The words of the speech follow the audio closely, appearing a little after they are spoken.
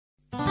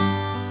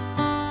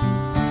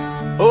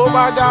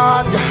my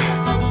God.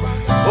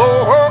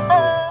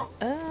 Oh,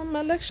 oh,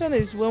 Election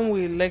is when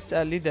we elect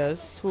our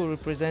leaders who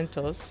represent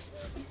us.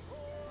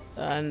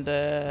 And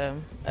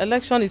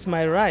election is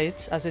my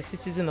right as a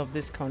citizen of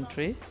this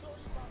country.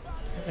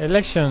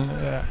 Election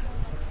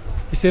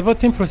is a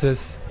voting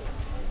process.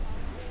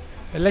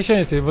 Election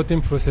is a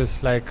voting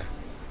process, like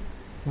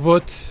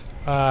vote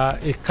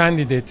a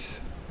candidate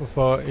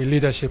for a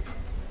leadership.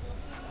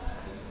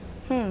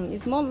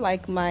 It's more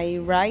like my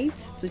right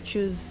to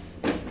choose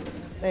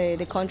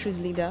the country's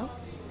leader.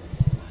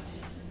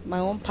 My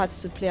own part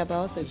to play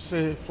about it.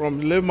 say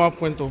from layman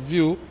point of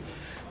view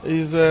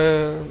is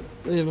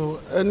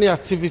any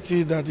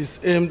activity that is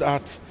aimed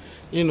at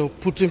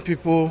putting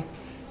people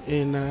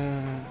in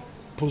a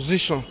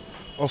position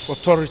of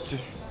authority.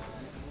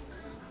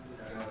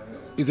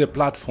 It's a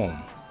platform,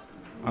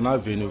 an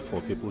avenue for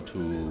people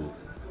to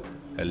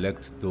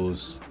elect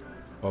those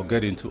or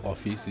get into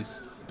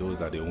offices, those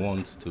that they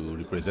want to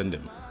represent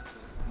them.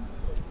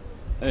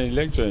 An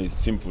election is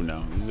simple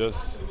now. It's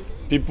just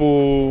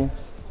people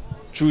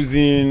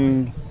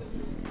choosing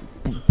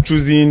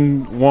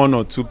one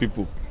or two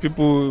people.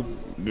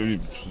 The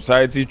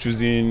society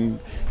choosing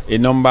a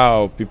number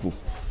of people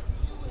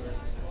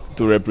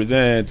to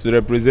represent,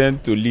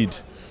 to lead,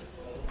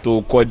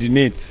 to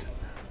coordinate,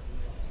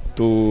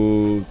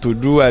 to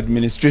do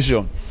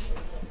administration.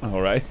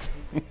 All right.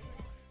 And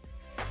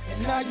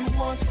now you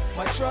want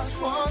my trust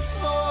once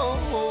more.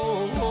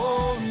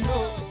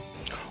 No.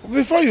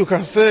 Before you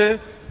can say,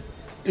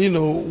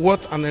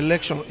 what an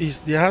election is,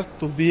 there has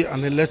to be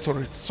an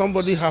electorate.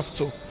 Somebody has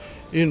to,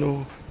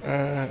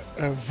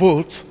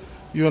 vote,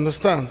 you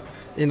understand,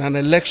 in an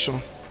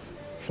election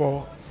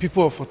for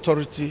people of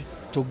authority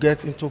to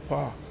get into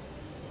power.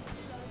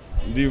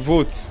 The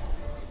vote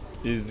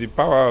is the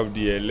power of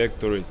the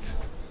electorate.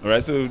 All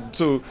right. So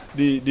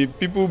the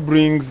people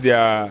brings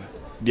their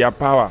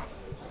power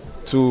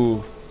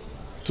to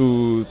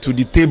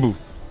the table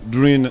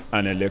during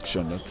an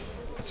election.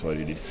 That's what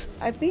it is.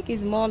 I think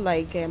it's more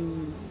like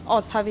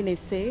us having a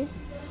say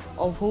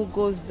of who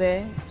goes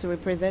there to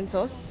represent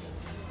us,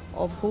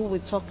 of who we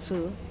talk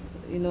to,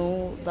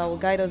 that will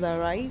guide us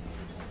aright,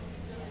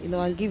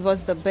 and give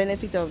us the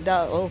benefit of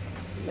that. Oh,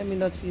 let me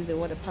not use the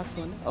word a past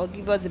one. Or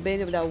give us the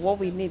benefit that what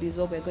we need is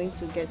what we're going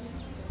to get.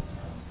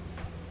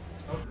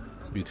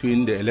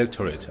 Between the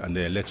electorate and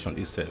the election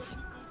itself,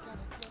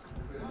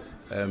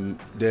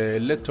 the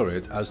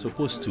electorate are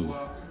supposed to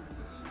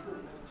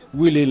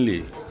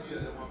willingly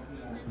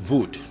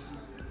vote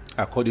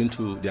according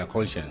to their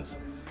conscience,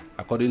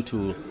 according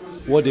to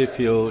what they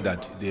feel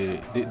that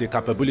the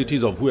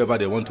capabilities of whoever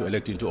they want to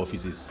elect into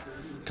offices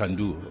can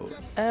do.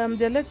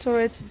 The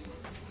electorate,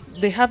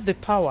 they have the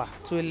power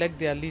to elect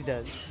their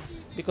leaders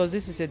because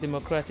this is a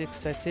democratic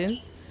setting.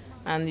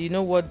 And you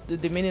know what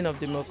the meaning of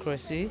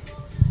democracy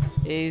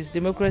is?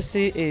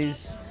 Democracy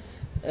is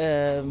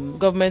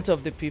government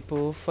of the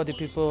people, for the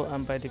people,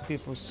 and by the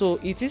people. So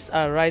it is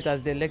our right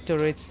as the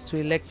electorate to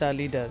elect our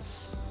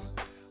leaders.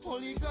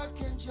 Only God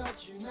can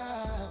judge you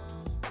now.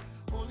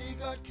 Only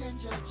God can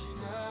judge you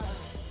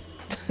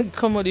now.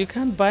 Come on, you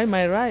can't buy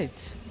my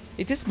right.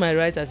 It is my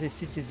right as a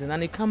citizen,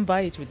 and you can't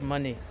buy it with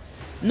money.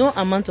 No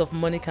amount of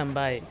money can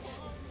buy it.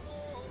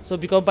 So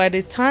because by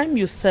the time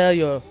you sell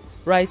your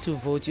right to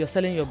vote, you're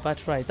selling your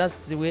birthright. That's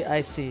the way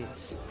I see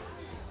it.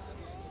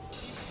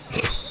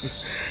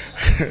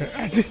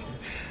 I think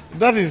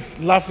that is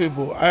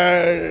laughable.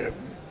 I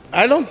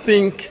don't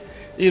think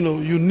you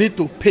need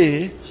to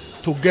pay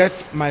to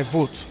get my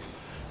vote,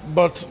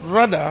 but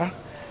rather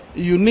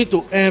you need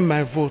to earn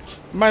my vote.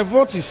 My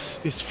vote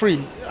is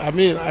free. I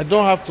mean, I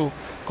don't have to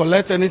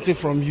collect anything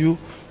from you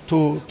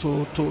to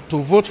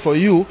vote for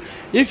you.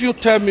 If you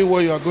tell me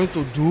what you are going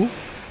to do,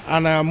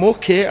 and I am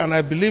okay, and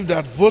I believe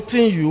that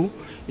voting you,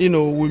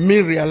 will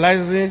mean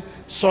realizing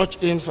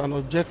such aims and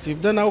objectives,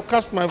 then I will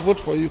cast my vote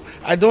for you.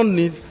 I don't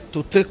need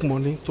to take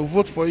money to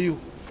vote for you.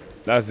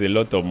 That's a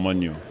lot of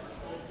money.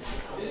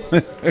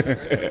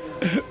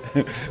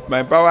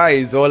 My power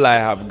is all I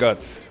have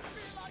got.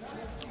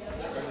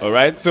 All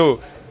right. So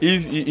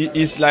if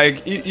it's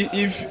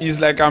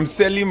like I'm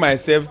selling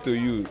myself to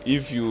you.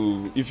 If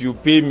you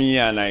pay me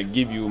and I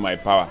give you my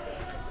power,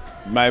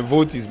 my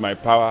vote is my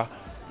power.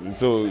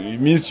 So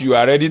it means you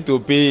are ready to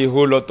pay a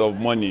whole lot of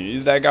money.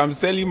 It's like I'm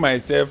selling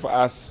myself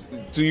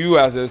to you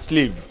as a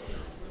slave.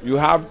 You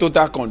have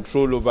total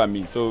control over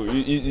me. So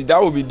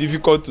that would be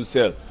difficult to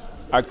sell,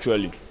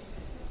 actually.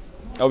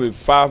 That will be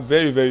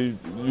very, very.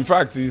 In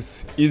fact,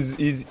 it's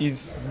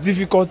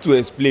difficult to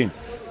explain.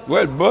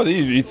 Well, but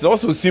it's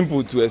also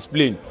simple to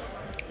explain.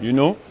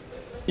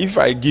 If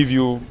I give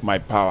you my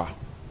power,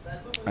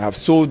 I have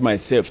sold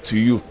myself to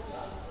you.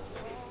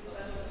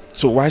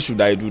 So why should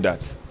I do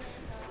that?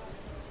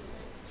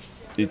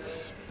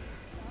 It's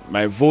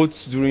my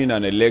vote during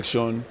an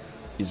election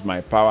is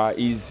my power,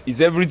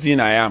 is everything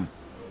I am.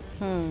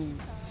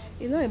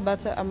 It's not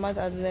a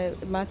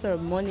matter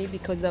of money,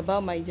 because it's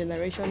about my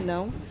generation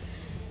now.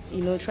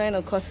 Trying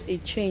to cause a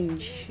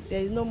change.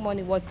 There is no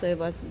money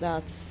whatsoever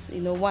that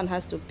one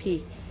has to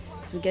pay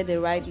to get the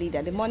right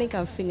leader. The money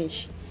can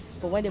finish,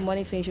 But when the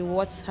money finishes,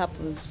 what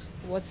happens?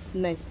 What's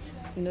next?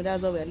 You know,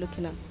 that's what we're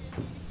looking at.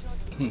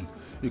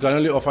 You can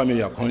only offer me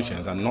your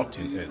conscience and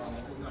nothing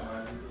else.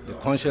 The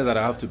conscience that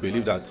I have to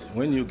believe that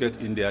when you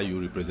get in there,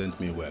 you represent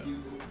me well.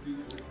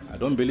 I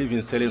don't believe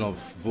in selling of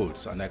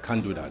votes, and I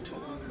can't do that.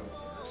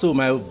 So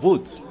my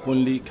vote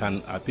only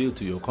can appeal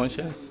to your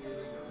conscience,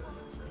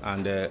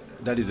 and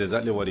that is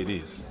exactly what it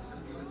is.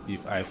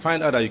 If I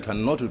find out that you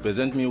cannot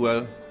represent me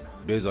well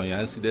based on your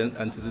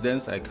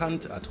antecedents, I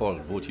can't at all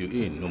vote you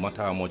in, no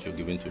matter how much you're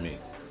giving to me.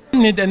 I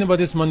don't need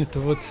anybody's money to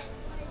vote.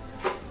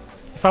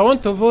 If I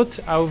want to vote,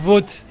 I'll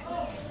vote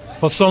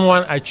for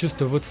someone I choose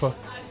to vote for.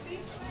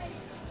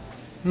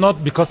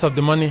 Not because of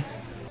the money.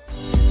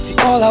 See,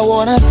 all I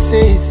wanna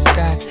say is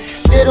that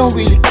they don't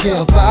really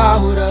care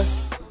about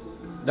us.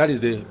 That is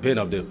the pain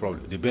of the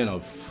problem, the pain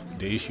of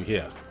the issue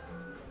here.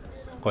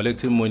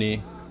 Collecting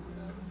money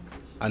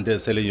and then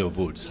selling your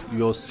votes.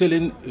 You're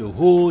selling a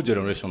whole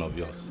generation of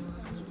yours.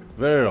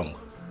 Very wrong.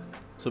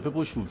 So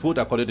people should vote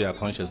according to their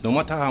conscience. No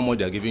matter how much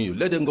they're giving you,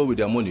 let them go with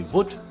their money.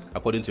 Vote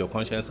according to your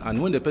conscience.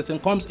 And when the person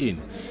comes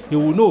in, he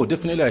will know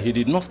definitely that he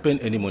did not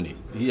spend any money.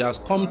 He has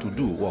come to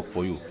do work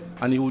for you.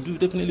 And he will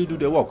definitely do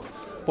the work.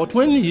 But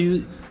when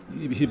he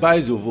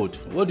buys your vote,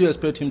 what do you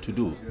expect him to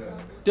do?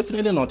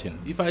 Definitely nothing.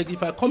 If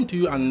I come to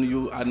you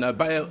and I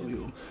buy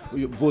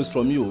votes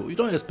from you, you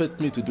don't expect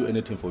me to do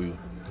anything for you.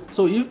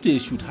 So if they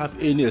should have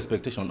any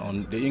expectation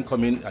on the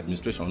incoming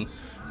administration,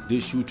 they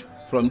should,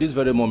 from this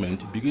very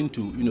moment, begin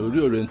to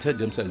reorientate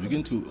themselves,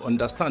 begin to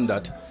understand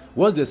that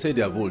once they say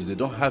their votes, they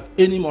don't have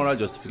any moral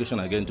justification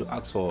again to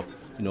ask for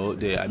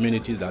the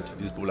amenities that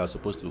these people are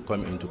supposed to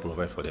come in to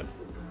provide for them.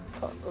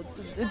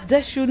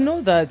 They should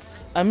know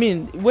that, I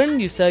mean, when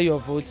you sell your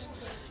vote,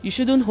 you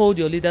shouldn't hold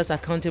your leaders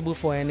accountable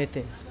for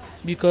anything.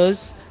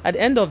 Because at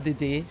the end of the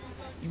day,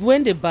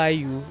 when they buy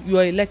you, you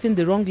are electing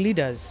the wrong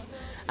leaders.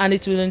 And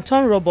it will in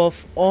turn rub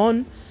off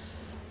on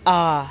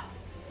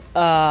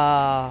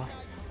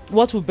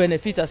what will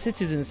benefit our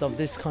citizens of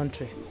this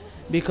country.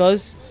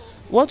 Because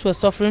what we're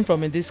suffering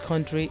from in this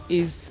country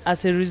is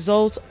as a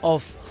result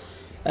of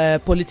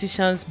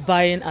politicians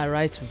buying our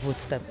right to vote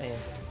them in.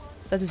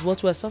 That is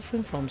what we're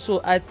suffering from.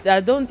 So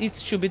it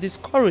should be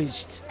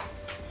discouraged.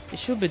 It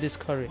should be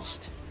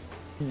discouraged.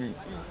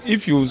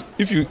 If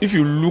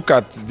you look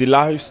at the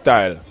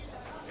lifestyle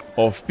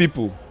of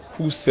people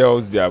who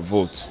sells their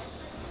vote,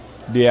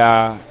 they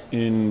are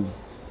in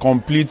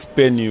complete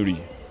penury,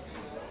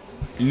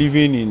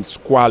 living in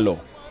squalor.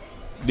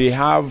 They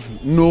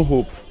have no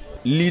hope.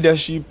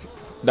 Leadership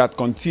that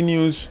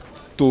continues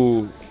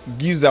to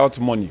gives out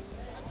money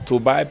to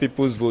buy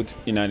people's vote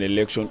in an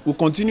election will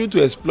continue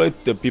to exploit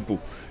the people.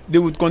 They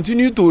would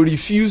continue to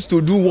refuse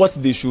to do what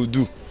they should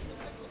do.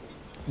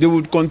 They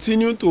would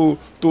continue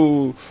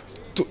to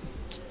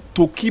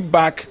keep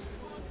back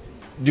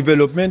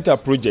developmental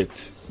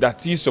projects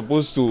that is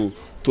supposed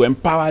to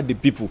empower the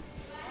people,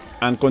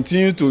 and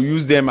continue to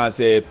use them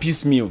as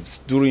piecemeals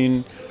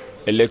during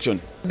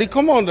election. The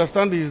common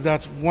understanding is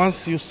that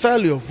once you sell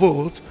your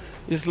vote,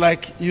 it's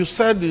like you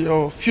said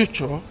your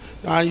future,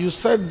 and you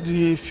said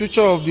the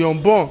future of the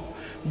unborn.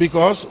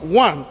 Because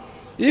one,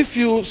 if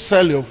you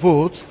sell your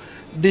vote,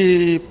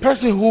 the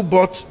person who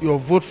bought your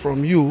vote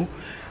from you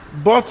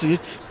bought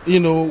it,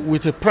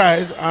 with a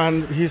price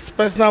and his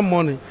personal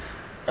money.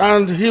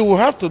 And he will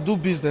have to do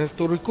business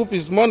to recoup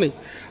his money.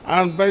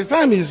 And by the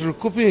time he's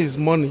recouping his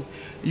money,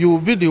 you will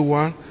be the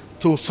one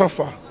to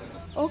suffer.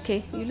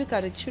 Okay, you look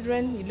at the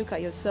children, you look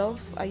at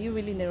yourself. Are you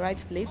really in the right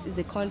place? Is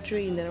the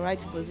country in the right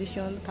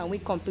position? Can we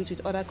compete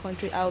with other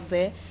countries out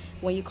there?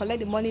 When you collect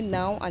the money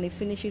now and it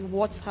finishes,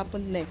 what's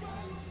happened next?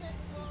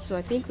 So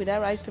I think with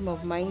that right frame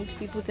of mind,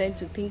 people tend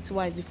to think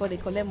twice before they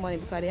collect money,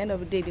 because at the end of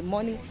the day, the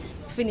money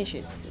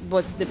finishes,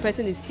 but the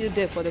person is still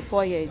there for the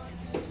 4 years.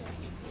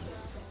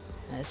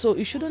 So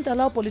you shouldn't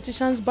allow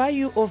politicians buy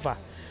you over.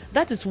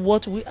 That is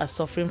what we are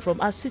suffering from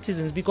as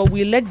citizens, because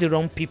we elect the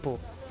wrong people.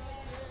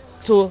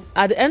 So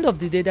at the end of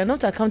the day, they're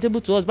not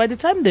accountable to us. By the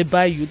time they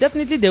buy you,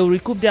 definitely they will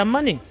recoup their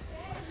money.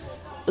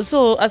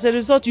 So as a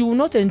result, you will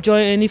not enjoy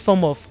any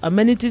form of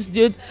amenities.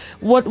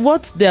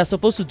 What they are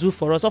supposed to do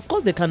for us, of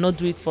course they cannot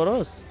do it for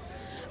us,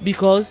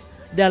 because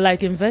they are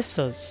like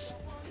investors.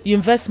 You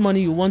invest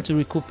money, you want to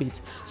recoup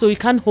it. So you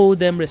can't hold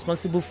them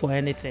responsible for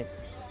anything.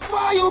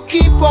 Why you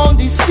keep on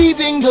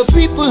deceiving the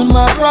people,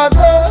 my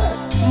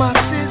brother, my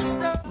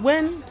sister?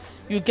 When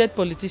you get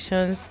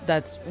politicians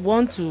that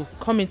want to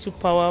come into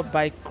power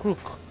by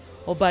crook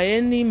or by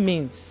any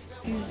means,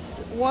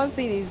 One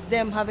thing is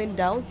them having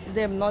doubts,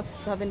 them not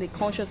having the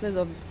consciousness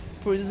of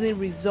producing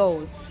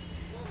results.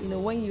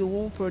 When you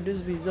won't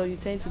produce results, you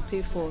tend to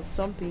pay for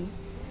something.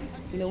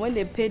 When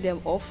they pay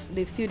them off,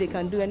 they feel they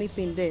can do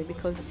anything there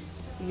because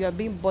you are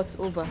being bought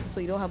over, so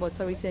you don't have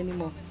authority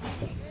anymore.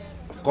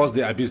 Of course,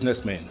 they are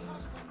businessmen.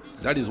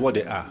 That is what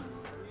they are.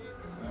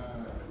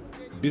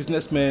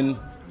 Businessmen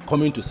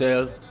coming to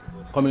sell,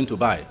 coming to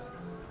buy.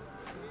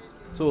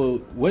 So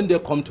when they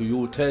come to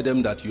you, tell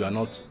them that you are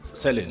not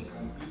selling.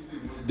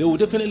 They will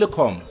definitely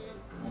come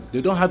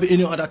They don't have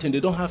any other thing. They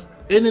don't have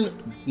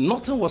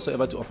nothing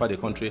whatsoever to offer the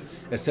country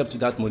except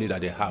that money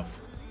that they have,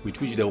 with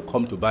which they will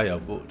come to buy your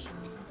vote.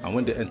 And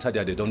when they enter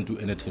there, they don't do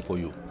anything for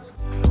you.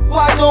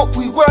 Why don't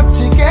we work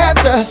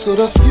together so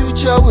the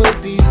future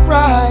will be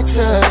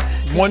brighter?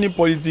 Money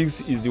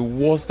politics is the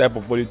worst type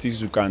of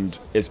politics you can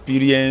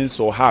experience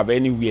or have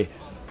anywhere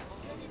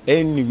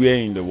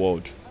in the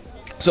world.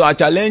 So our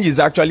challenge is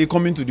actually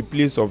coming to the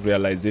place of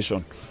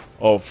realization,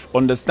 of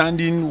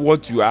understanding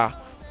what you are,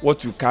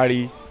 what you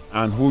carry,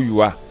 and who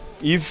you are.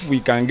 If we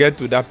can get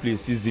to that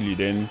place easily,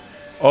 then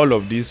all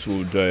of this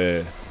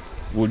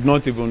would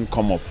not even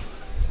come up.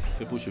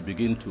 People should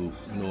begin to,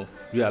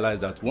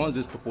 realize that once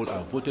these people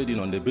are voted in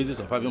on the basis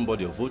of having bought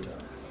your vote,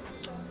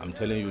 I'm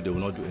telling you, they will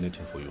not do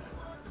anything for you.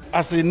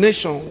 As a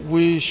nation,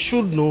 we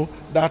should know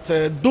that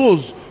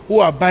those who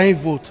are buying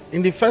votes,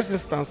 in the first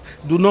instance,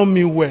 do not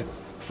mean well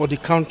for the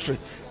country.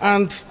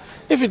 And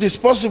if it is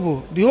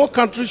possible, the whole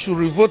country should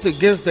revolt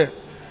against them.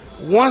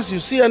 Once you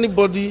see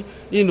anybody,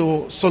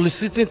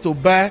 soliciting to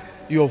buy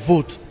your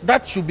vote,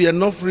 that should be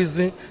enough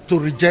reason to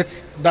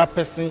reject that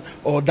person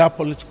or that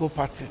political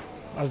party,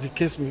 as the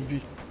case may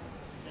be.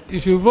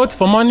 If you vote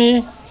for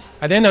money,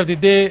 at the end of the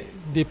day,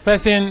 the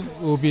person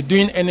will be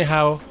doing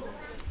anyhow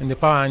in the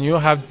power, and you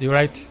have the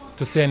right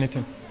to say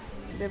anything.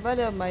 The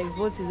value of my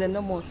vote is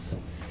enormous.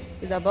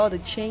 It's about the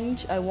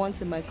change I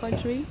want in my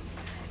country.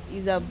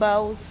 It's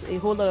about a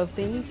whole lot of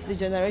things, the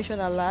generation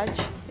at large.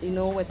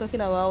 We're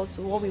talking about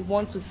what we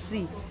want to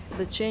see,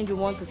 the change we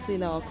want to see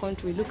in our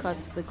country. Look at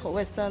the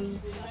Western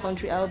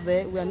country out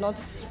there. We are not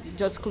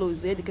just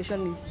closed. The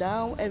education is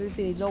down,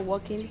 everything is not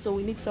working, so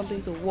we need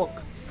something to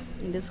work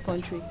in this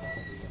country.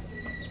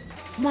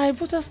 My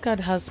voter's card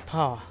has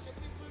power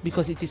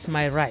because it is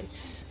my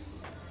right.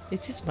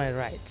 It is my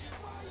right,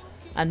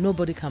 and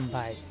nobody can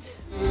buy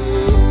it.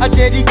 I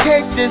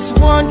dedicate this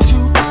one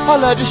to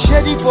all of the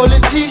shady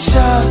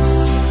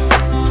politicians.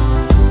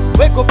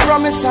 Wake up,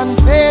 promise and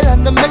fail,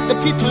 and they make the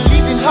people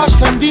live in harsh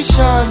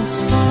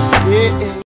conditions. Yeah.